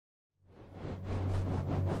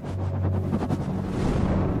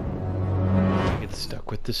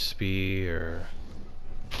Stuck with the spear.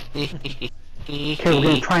 Okay, we're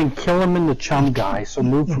gonna try and kill him in the chum guy, so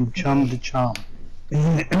move from chum to chum.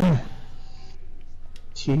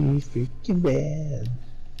 Too freaking bad.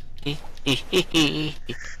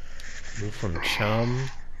 Move from chum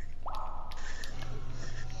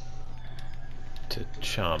to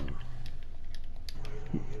chum.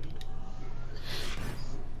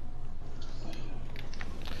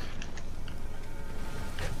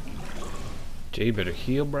 Jay, you better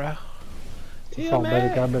heal, bruh. So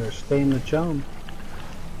better stay in the chum.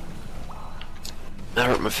 That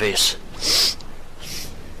hurt my face.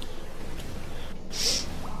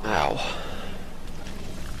 Ow.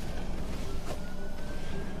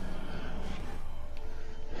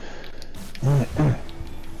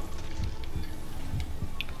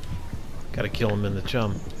 Gotta kill him in the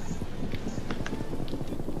chum.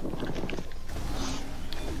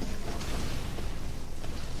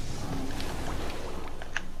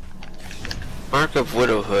 Mark of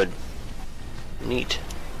widowhood. Neat.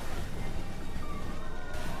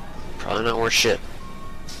 Probably not worth shit.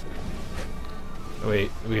 Wait,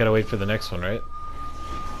 we gotta wait for the next one, right?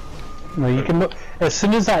 No, you can look as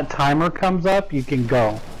soon as that timer comes up. You can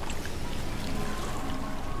go.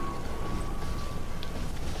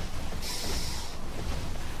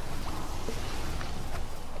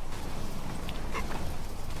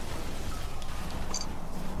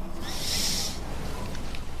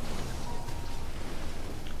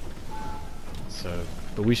 So,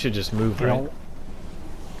 but we should just move, right?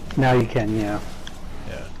 Now you can, yeah.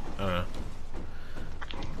 Yeah, I don't know.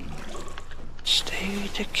 Stay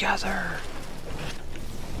together.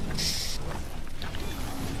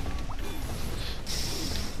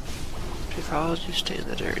 If I was you stay in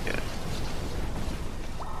that area.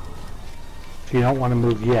 So you don't want to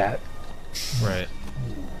move yet. Right.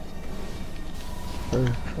 For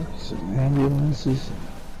trucks and ambulances,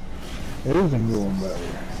 everything going better.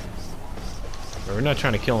 But we're not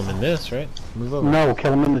trying to kill him in this, right? Move over. No,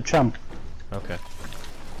 kill him in the chum. Okay.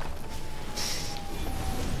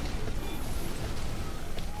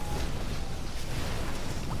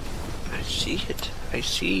 I see it. I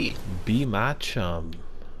see. Be my chum.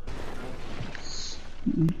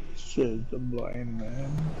 Says the blind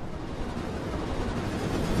man.